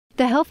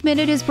The Health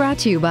Minute is brought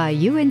to you by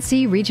UNC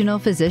Regional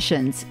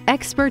Physicians,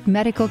 expert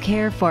medical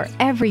care for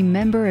every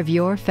member of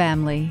your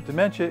family.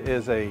 Dementia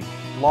is a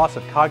loss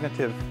of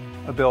cognitive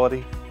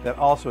ability that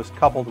also is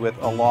coupled with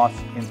a loss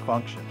in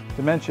function.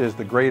 Dementia is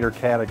the greater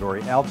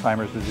category.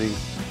 Alzheimer's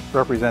disease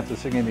represents a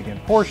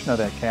significant portion of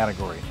that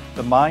category.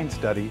 The MIND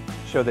study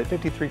showed that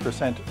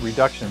 53%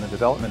 reduction in the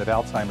development of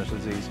Alzheimer's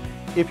disease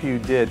if you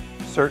did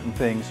certain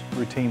things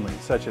routinely,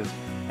 such as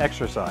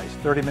exercise,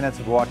 30 minutes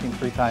of walking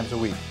 3 times a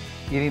week,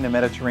 eating a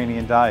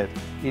Mediterranean diet,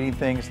 eating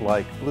things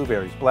like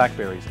blueberries,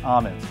 blackberries,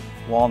 almonds,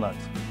 walnuts,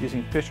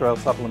 using fish oil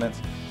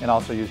supplements, and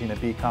also using a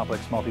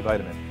B-complex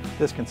multivitamin.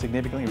 This can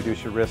significantly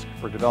reduce your risk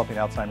for developing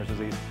Alzheimer's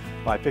disease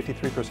by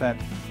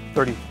 53%,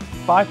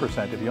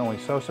 35% if you only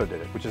so-so did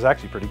it, which is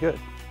actually pretty good.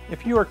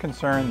 If you are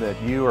concerned that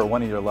you or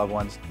one of your loved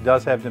ones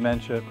does have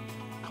dementia,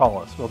 call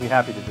us. We'll be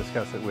happy to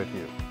discuss it with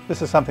you.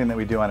 This is something that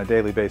we do on a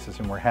daily basis,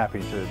 and we're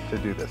happy to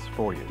do this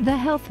for you. The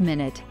Health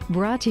Minute,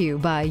 brought to you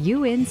by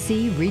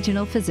UNC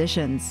Regional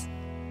Physicians.